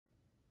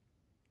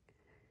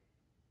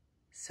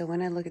So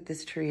when I look at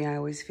this tree, I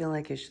always feel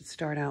like it should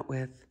start out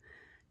with,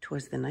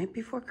 "'Twas the night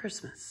before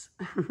Christmas,"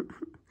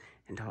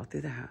 and all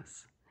through the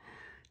house.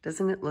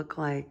 Doesn't it look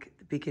like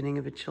the beginning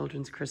of a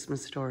children's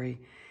Christmas story?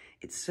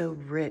 It's so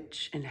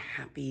rich and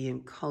happy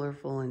and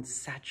colorful and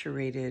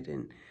saturated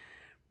and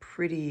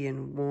pretty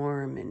and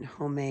warm and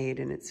homemade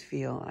in its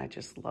feel. I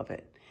just love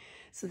it.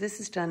 So this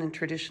is done in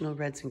traditional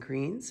reds and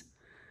greens,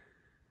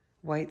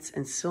 whites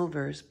and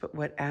silvers, but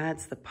what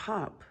adds the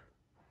pop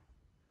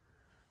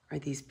are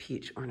these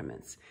peach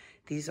ornaments.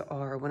 These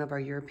are one of our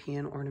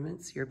European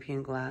ornaments,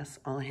 European glass,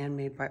 all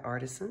handmade by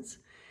artisans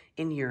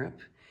in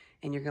Europe.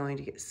 And you're going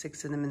to get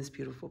 6 of them in this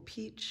beautiful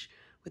peach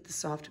with the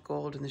soft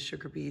gold and the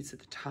sugar beads at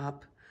the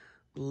top.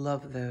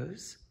 Love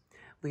those.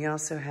 We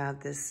also have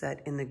this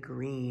set in the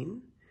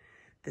green.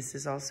 This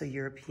is also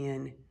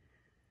European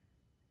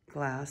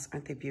glass.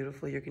 Aren't they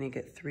beautiful? You're going to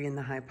get 3 in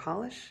the high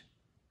polish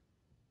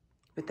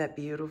with that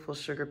beautiful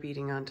sugar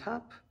beading on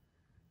top,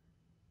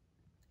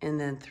 and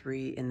then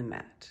 3 in the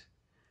matte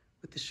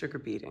with the sugar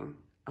beading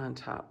on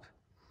top.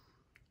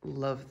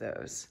 Love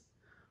those.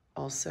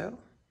 Also,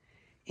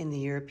 in the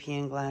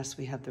European glass,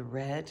 we have the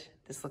red.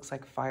 This looks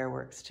like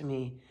fireworks to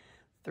me.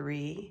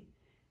 3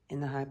 in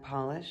the high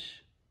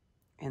polish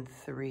and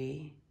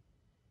 3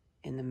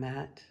 in the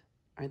matte.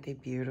 Aren't they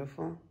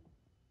beautiful?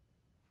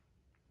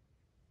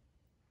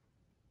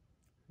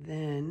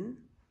 Then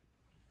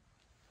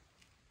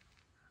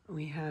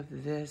we have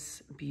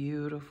this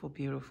beautiful,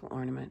 beautiful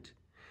ornament,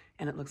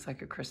 and it looks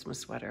like a Christmas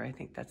sweater. I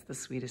think that's the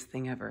sweetest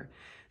thing ever.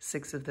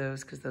 6 of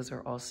those, because those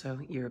are also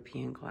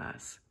European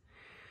glass.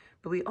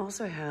 But we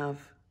also have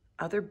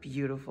other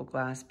beautiful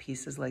glass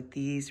pieces like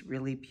these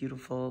really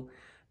beautiful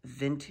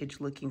vintage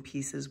looking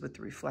pieces with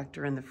the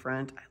reflector in the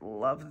front. I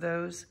love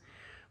those.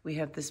 We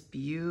have this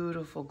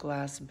beautiful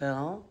glass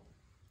bell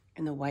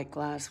in the white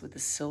glass with the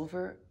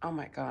silver. Oh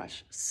my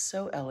gosh,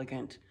 so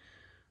elegant,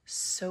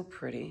 so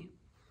pretty.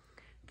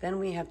 Then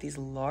we have these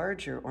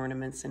larger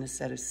ornaments in a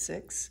set of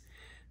 6.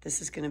 This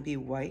is going to be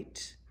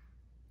white.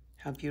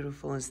 How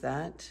beautiful is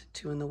that?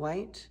 2 in the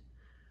white,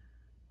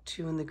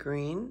 2 in the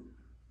green.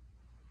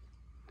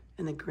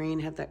 And the green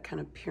have that kind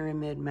of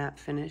pyramid matte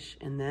finish.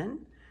 And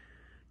then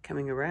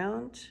coming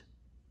around,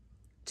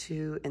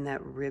 2 in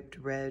that ribbed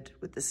red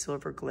with the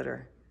silver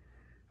glitter.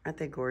 Aren't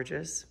they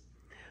gorgeous?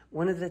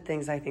 One of the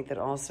things I think that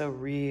also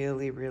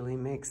really, really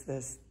makes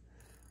this,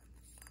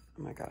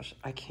 oh my gosh,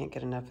 I can't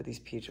get enough of these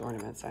peach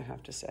ornaments, I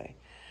have to say.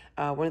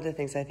 One of the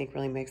things I think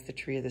really makes the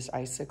tree of this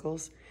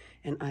icicles,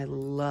 and I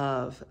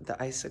love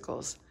the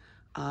icicles.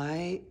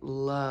 I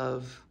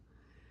love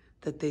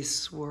that they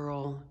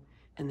swirl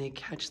and they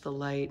catch the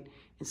light,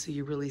 and so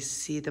you really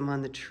see them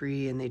on the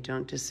tree and they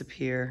don't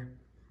disappear.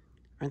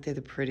 Aren't they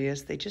the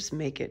prettiest? They just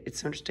make it.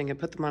 It's so interesting. I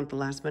put them on at the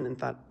last minute and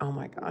thought, oh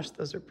my gosh,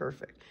 those are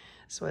perfect.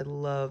 So I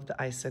love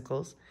the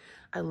icicles.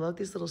 I love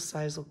these little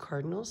sisal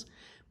cardinals.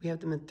 We have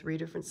them in 3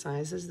 different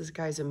sizes. This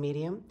guy's a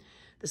medium.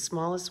 The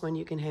smallest one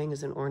you can hang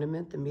as an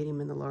ornament. The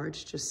medium and the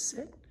large just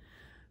sit.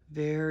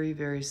 Very,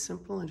 very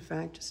simple. In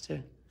fact, just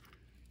to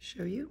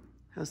show you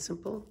how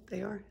simple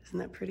they are. Isn't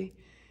that pretty?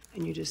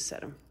 And you just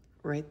set them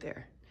right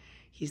there.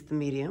 He's the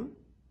medium.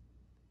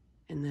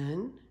 And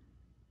then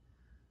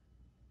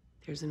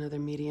there's another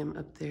medium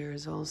up there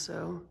is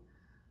also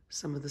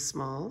some of the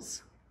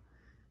smalls.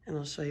 And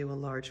I'll show you a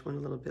large one a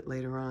little bit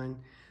later on.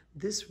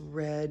 This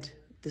red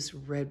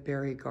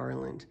berry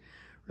garland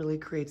really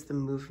creates the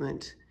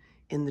movement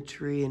in the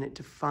tree, and it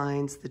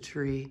defines the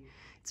tree.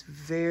 It's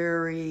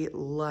very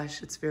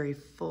lush, it's very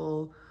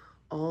full.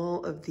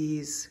 All of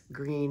these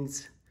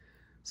greens,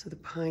 so the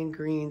pine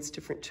greens,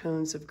 different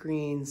tones of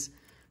greens,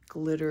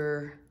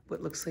 glitter,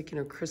 what looks like,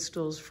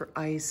 crystals for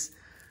ice,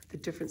 the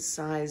different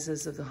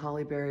sizes of the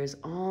holly berries,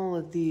 all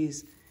of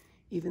these,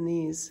 even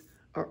these,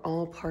 are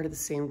all part of the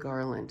same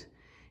garland.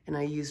 And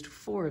I used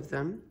 4 of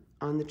them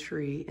on the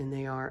tree, and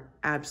they are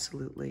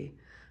absolutely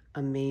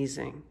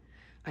amazing.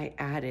 I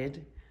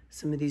added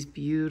some of these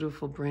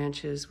beautiful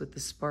branches with the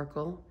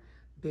sparkle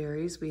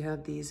berries. We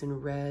have these in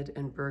red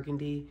and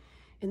burgundy,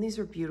 and these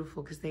are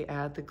beautiful because they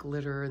add the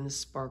glitter and the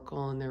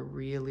sparkle, and they're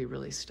really,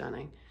 really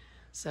stunning.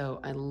 So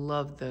I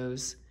love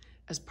those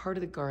as part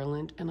of the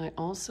garland, and I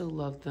also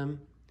love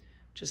them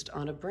just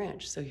on a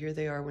branch. So here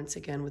they are once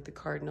again with the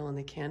cardinal and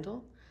the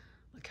candle.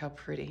 Look how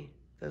pretty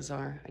those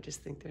are. I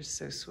just think they're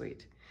so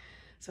sweet.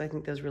 So I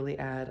think those really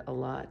add a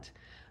lot.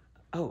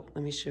 Oh,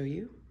 let me show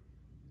you.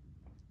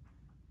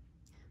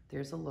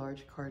 There's a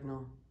large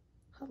cardinal.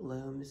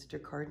 Hello,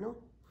 Mr.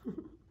 Cardinal.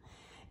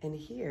 And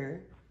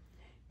here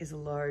is a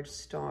large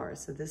star.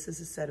 So this is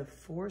a set of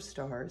 4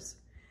 stars,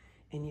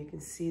 and you can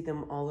see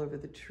them all over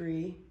the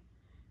tree.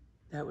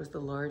 That was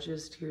the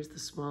largest. Here's the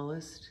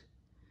smallest.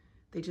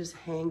 They just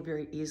hang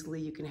very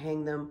easily. You can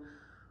hang them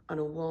on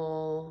a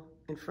wall,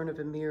 in front of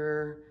a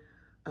mirror,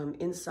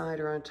 inside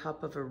or on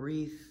top of a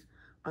wreath,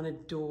 on a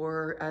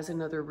door, as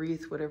another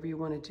wreath, whatever you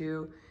want to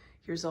do.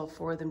 Here's all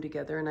 4 of them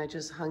together, and I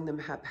just hung them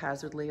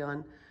haphazardly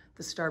on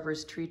the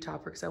starburst tree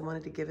topper because I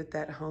wanted to give it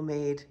that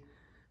homemade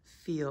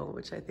feel,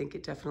 which I think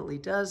it definitely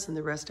does, and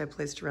the rest I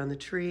placed around the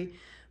tree.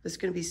 There's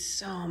going to be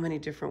so many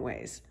different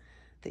ways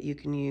that you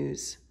can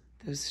use.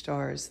 Those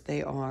stars,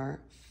 they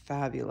are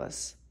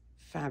fabulous,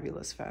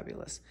 fabulous,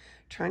 fabulous.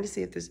 Trying to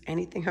see if there's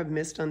anything I've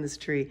missed on this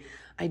tree.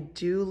 I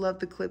do love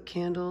the clip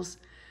candles,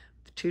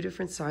 the 2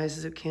 different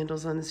sizes of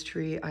candles on this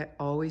tree. I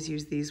always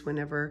use these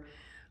whenever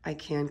I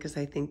can because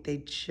I think they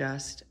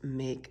just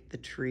make the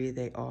tree.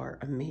 They are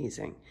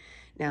amazing.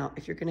 Now,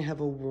 if you're gonna have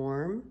a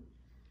warm,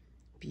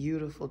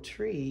 beautiful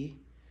tree,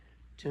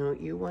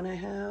 don't you wanna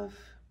have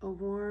a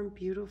warm,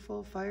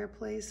 beautiful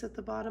fireplace at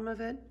the bottom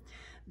of it?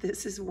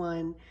 This is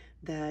one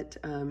that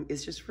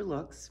is just for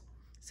looks.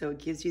 So it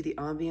gives you the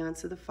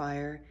ambiance of the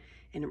fire,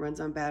 and it runs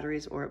on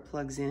batteries or it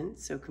plugs in,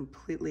 so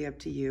completely up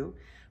to you.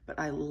 But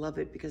I love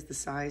it because the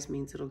size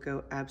means it'll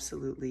go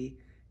absolutely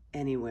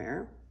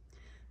anywhere.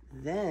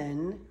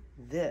 Then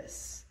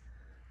this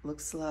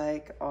looks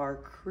like our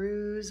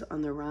cruise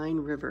on the Rhine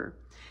River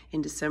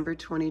in December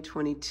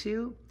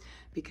 2022,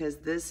 because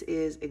this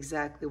is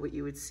exactly what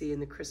you would see in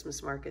the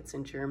Christmas markets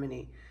in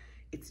Germany.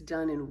 It's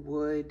done in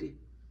wood.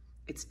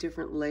 It's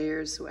different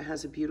layers, so it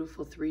has a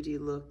beautiful 3D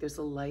look. There's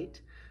a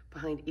light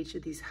behind each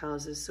of these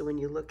houses, so when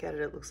you look at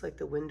it, it looks like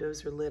the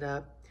windows are lit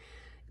up.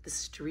 The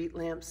street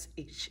lamps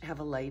each have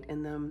a light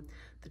in them.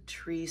 The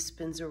tree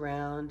spins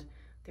around.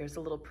 There's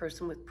a little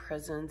person with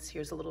presents.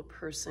 Here's a little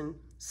person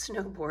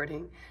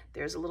snowboarding.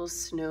 There's a little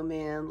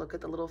snowman. Look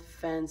at the little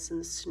fence and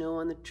the snow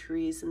on the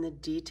trees and the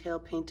detail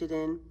painted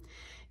in.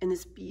 And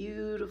this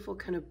beautiful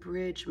kind of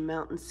bridge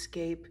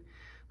mountainscape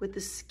with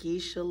the ski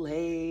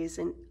chalets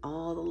and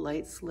all the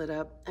lights lit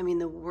up. I mean,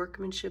 the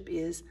workmanship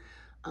is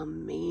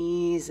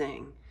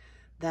amazing.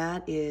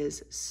 That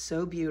is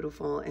so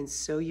beautiful and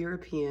so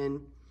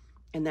European.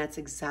 And that's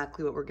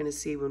exactly what we're gonna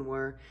see when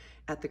we're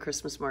at the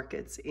Christmas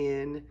markets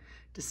in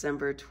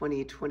December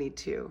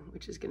 2022,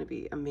 which is gonna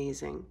be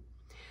amazing.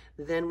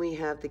 Then we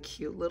have the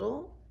cute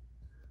little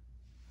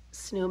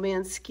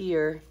snowman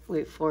skier.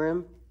 Wait for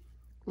him.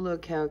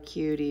 Look how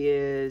cute he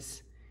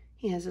is.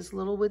 He has his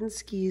little wooden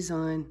skis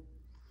on.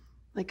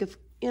 Like if,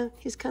 yeah,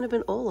 he's kind of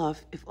an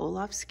Olaf, if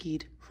Olaf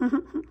skied.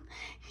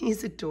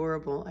 He's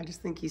adorable. I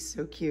just think he's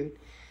so cute.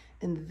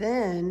 And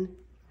then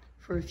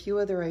for a few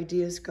other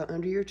ideas, go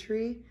under your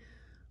tree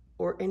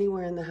or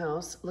anywhere in the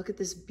house. Look at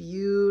this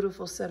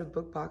beautiful set of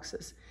book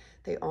boxes.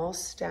 They all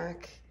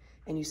stack,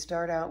 and you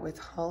start out with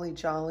Holly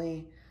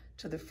Jolly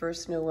to the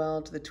First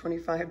Noel to the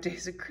 25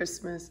 Days of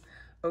Christmas.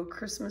 Oh,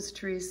 Christmas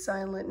Tree,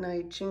 Silent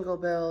Night, Jingle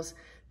Bells.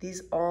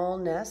 These all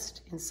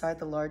nest inside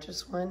the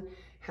largest one.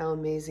 How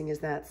amazing is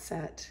that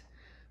set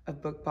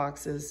of book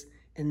boxes?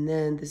 And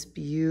then this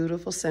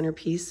beautiful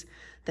centerpiece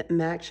that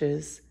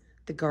matches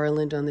the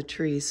garland on the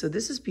tree. So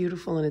this is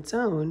beautiful on its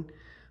own,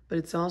 but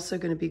it's also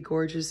going to be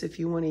gorgeous if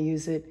you want to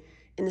use it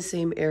in the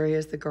same area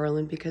as the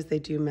garland because they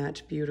do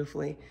match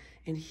beautifully.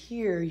 And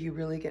here you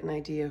really get an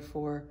idea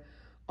for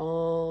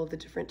all the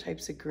different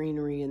types of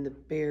greenery and the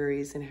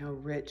berries and how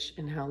rich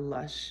and how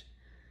lush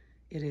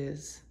it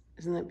is.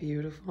 Isn't that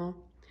beautiful?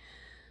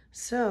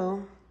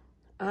 So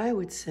I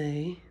would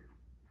say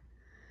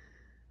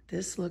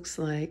this looks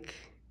like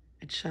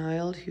a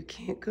child who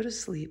can't go to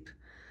sleep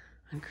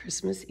on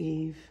Christmas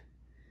Eve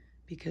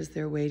because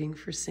they're waiting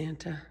for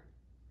Santa.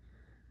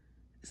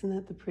 Isn't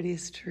that the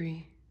prettiest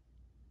tree?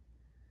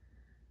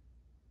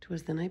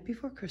 'Twas the night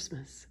before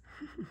Christmas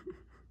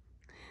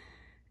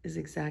is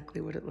exactly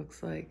what it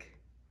looks like.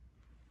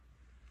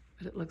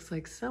 But it looks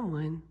like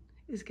someone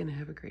is going to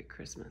have a great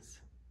Christmas.